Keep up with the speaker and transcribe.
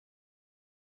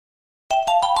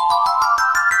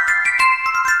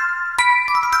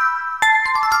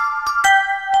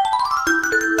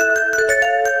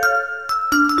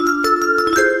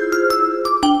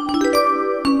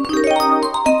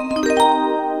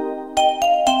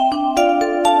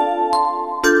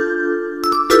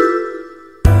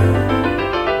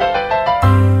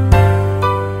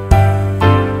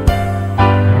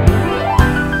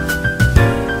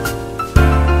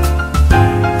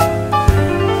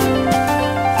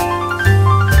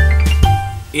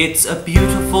It's a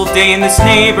beautiful day in this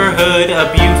neighborhood,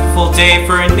 a beautiful day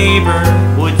for a neighbor.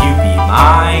 Would you be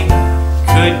mine?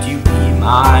 Could you be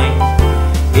mine?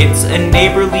 It's a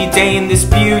neighborly day in this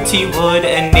beauty wood,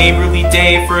 a neighborly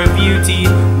day for a beauty.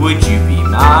 Would you be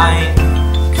mine?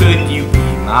 Could you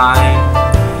be mine?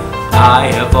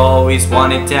 I have always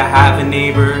wanted to have a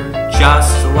neighbor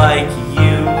just like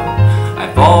you.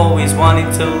 I've always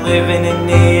wanted to live in a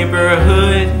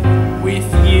neighborhood with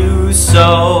you.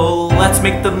 So let's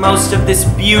make the most of this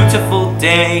beautiful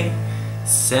day.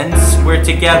 Since we're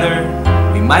together,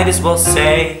 we might as well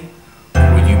say,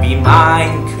 would you be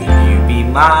mine? Could you be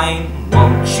mine?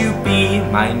 Won't you be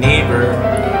my neighbor?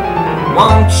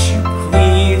 Won't you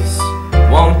please?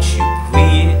 Won't you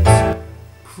please?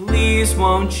 Please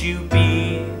won't you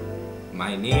be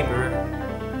my neighbor?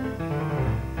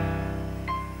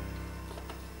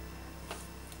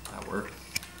 That worked.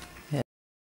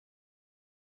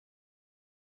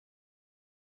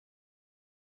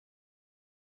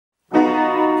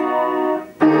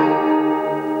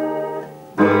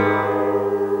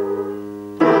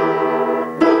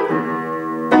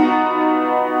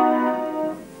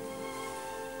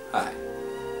 Hi.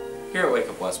 Here at Wake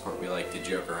Up Westport, we like to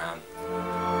joke around.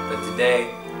 But today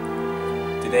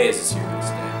is a serious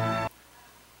day.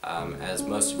 As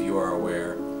most of you are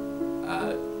aware,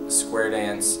 square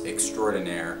dance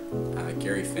extraordinaire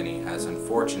Gary Finney has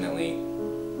unfortunately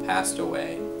passed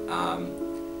away.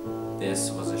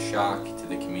 This was a shock to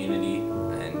the community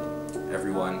and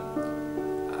everyone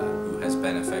who has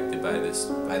been affected by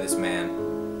this man.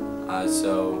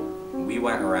 So we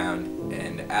went around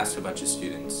and asked a bunch of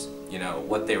students, you know,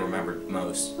 what they remembered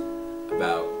most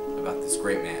about this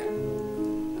great man.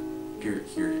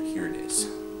 Here it is.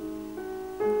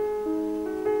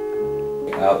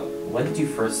 When did you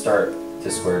first start to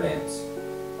square dance?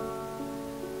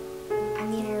 I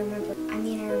mean, I remember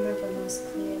most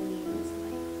clearly it was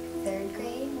like 3rd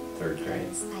grade. 3rd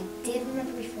grade. I did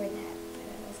remember before that, but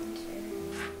I wasn't sure.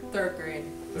 3rd grade.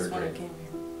 3rd That's when I grade. came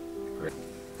here. Great.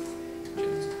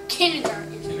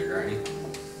 Kindergarten. Kindergarten.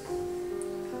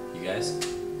 You guys?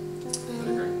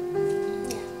 Kindergarten.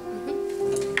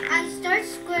 I started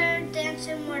square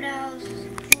dancing when I was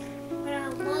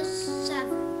 7.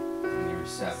 When you were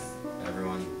 7.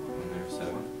 Everyone when they were 7.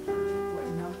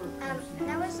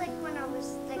 That was like when I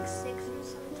was like 6 or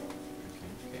something.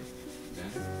 Okay. Then?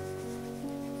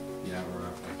 You never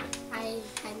remember? Okay. I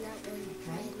had not done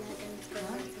square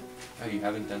dancing. Oh, you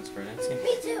haven't done square dancing?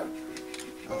 Me too.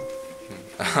 Oh.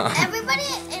 Everybody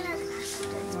in our class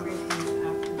did square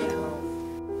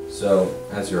dancing. So,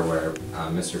 as you're aware,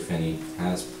 Mr. Finney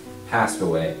has passed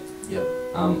away. Yep.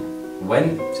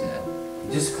 When?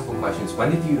 Just a couple questions. When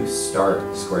did you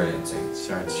start square dancing?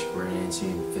 Started square dancing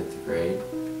in 5th grade.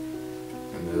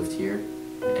 I moved here,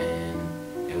 and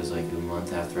it was like a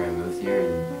month after I moved here,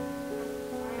 and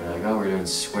they're like, "Oh, we're doing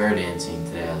square dancing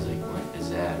today." I was like, "What is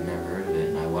that? I've never heard of it."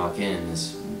 And I walk in, and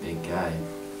this big guy,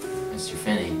 Mr.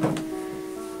 Finney,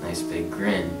 nice big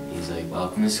grin. He's like,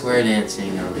 "Welcome to square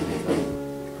dancing." I was like,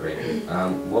 Great.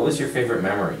 What was your favorite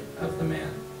memory of the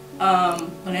man?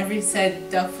 Whenever he said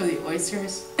duck for the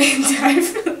oysters and dive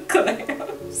for the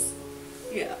clams.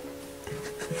 Yeah.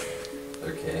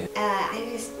 Okay.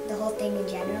 The whole thing in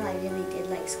general, I really did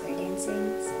like square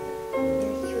dancing. So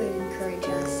he would encourage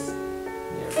us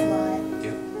a lot.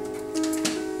 Yeah.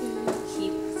 He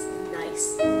was nice.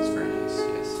 It's very nice.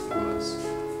 Yes, he was.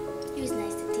 He was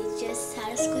nice to teach us how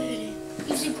to square dance.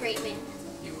 He was a great man.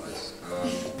 He was.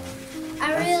 I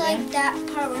really liked that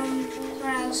part when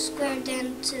I was square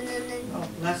dancing and then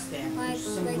Less than. like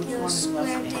it was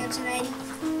square dancing.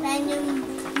 I knew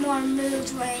more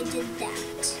moves when I did that.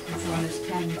 Which one is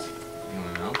 10?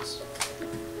 Anyone else?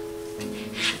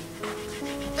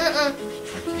 Uh-uh.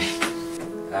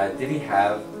 Did he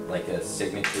have like a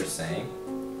signature saying?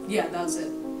 Yeah, that was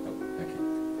it.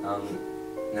 Oh, okay.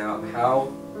 Now,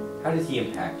 how did he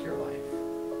impact your life?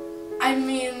 I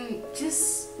mean,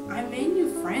 I made new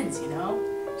friends, you know?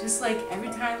 Just like every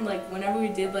time, like whenever we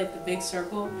did like the big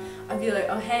circle, I'd be like,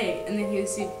 "Oh hey," and then he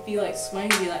would be like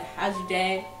swinging, be like, "How's your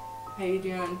day? How you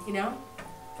doing?" You know?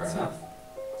 Fair enough.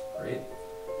 Great.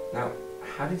 Now,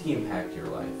 how did he impact your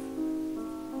life?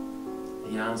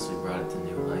 He honestly brought it to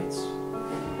new heights.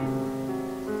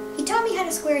 He taught me how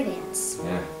to square dance.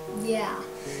 Yeah. Yeah.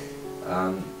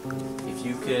 If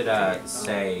you could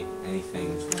say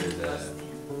anything to the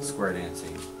square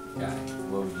dancing guy,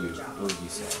 what would you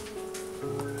say?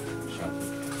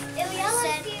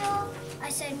 I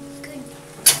said,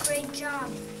 great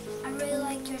job. I really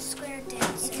liked your square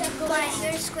dancing. But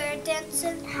your square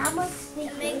dancing,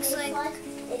 it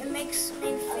makes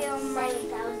me feel like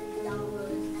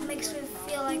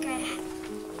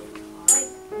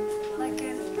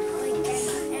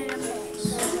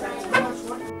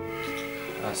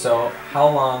So, how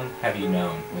long have you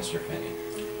known Mr. Finney?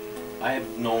 I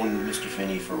have known Mr.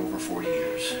 Finney for over 40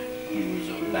 years. He was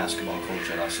a basketball coach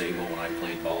at Osable when I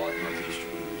played ball at Northeastern.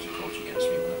 He was a coach against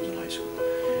me when I was in high school,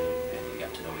 and we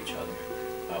got to know each other.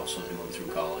 I also knew him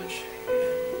through college and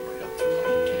right up through my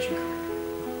teaching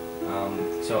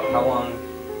career. So how long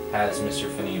has Mr.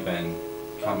 Finney been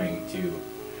coming to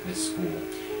this school?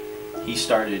 He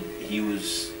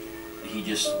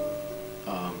just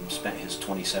spent his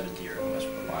 27th year at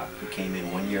Westport. Wow. He came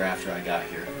in 1 year after I got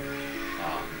here.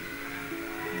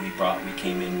 We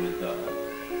came in with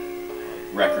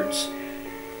records,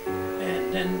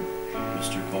 and then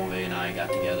Mr. Bove and I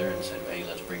got together and said, hey,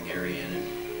 let's bring Gary in, and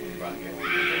we brought Gary. We've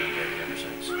been bringing Gary ever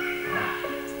since.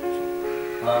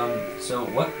 So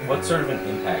what sort of an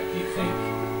impact do you think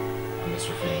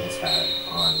Mr. Finney has had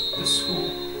on this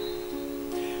school?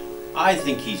 I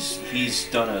think he's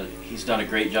done a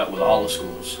great job with all the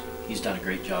schools. He's done a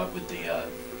great job with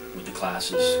the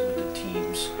classes, with the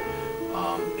teams.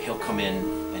 He'll come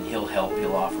in and he'll help.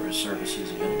 He'll offer his services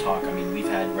and he'll talk. I mean, we've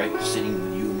had sitting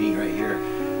with you and me right here.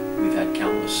 We've had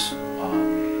countless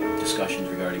discussions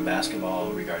regarding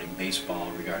basketball, regarding baseball,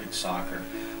 regarding soccer.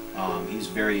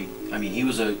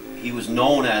 He was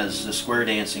known as the square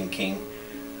dancing king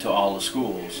to all the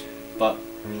schools, but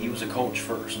he was a coach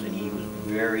first, and he was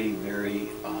very, very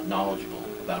knowledgeable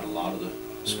about a lot of the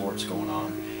sports going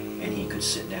on, and he could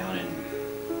sit down and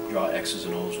draw X's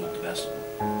and O's with the best of them.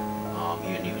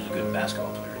 He was a good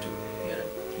basketball player too.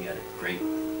 He had a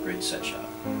great set shot.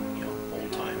 You know,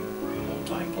 old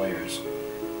time players.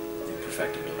 They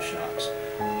perfected those shots.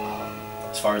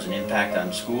 As far as an impact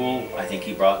on school, I think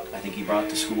he brought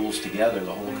the schools together,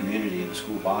 the whole community, the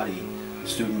school body,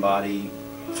 student body,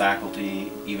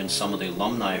 faculty, even some of the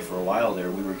alumni. For a while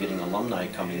there, we were getting alumni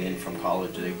coming in from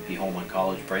college. They'd be home on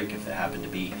college break if it happened to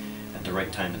be at the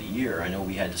right time of the year. I know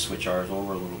we had to switch ours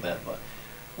over a little bit, but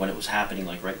when it was happening,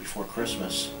 like right before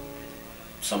Christmas,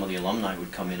 some of the alumni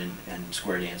would come in and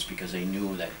square dance because they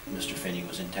knew that Mr. Finney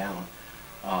was in town.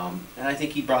 And I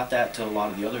think he brought that to a lot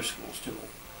of the other schools too.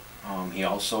 He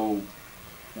also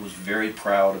was very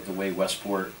proud of the way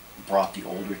Westport brought the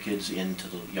older kids into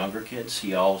the younger kids.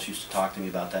 He always used to talk to me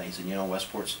about that. He said, you know,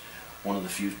 Westport's one of the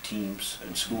few teams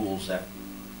and schools that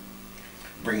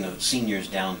bring the seniors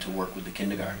down to work with the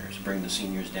kindergartners, bring the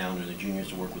seniors down or the juniors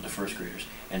to work with the first graders,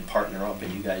 and partner up,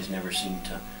 and you guys never seem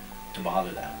to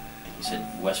bother that. And he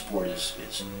said Westport is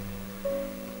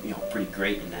you know, pretty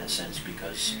great in that sense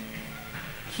because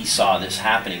he saw this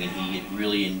happening, and he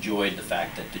really enjoyed the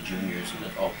fact that the juniors and the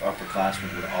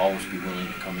upperclassmen would always be willing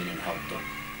to come in and help the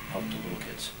little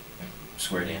kids,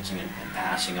 square dancing and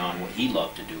passing on what he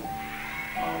loved to do.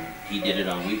 He did it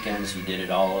on weekends. He did it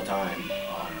all the time.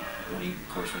 When he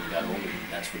got older,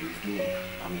 that's what he was doing.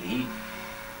 I mean,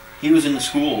 he was in the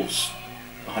schools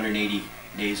 180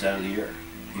 days out of the year.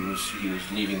 He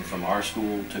was leaving from our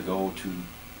school to go to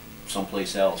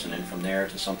someplace else, and then from there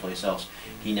to someplace else.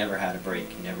 He never had a break.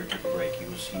 He never took a break. He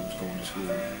was going to school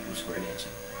with square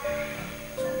dancing.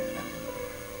 So,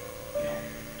 you know,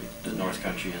 the North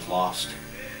Country has lost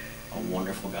a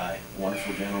wonderful guy, a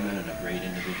wonderful gentleman, and a great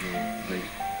individual, great,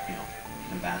 you know,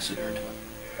 ambassador to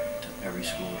every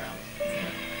school around. Yeah.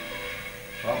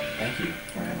 Well, thank you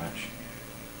very much.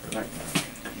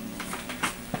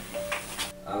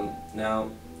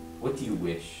 Now, what do you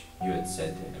wish you had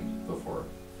said to him before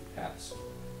he passed?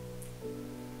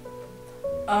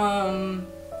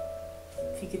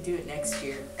 If he could do it next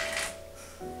year.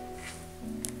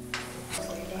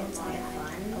 Square dance, a lot of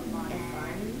fun,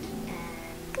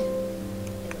 and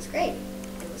it was great.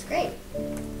 It was great.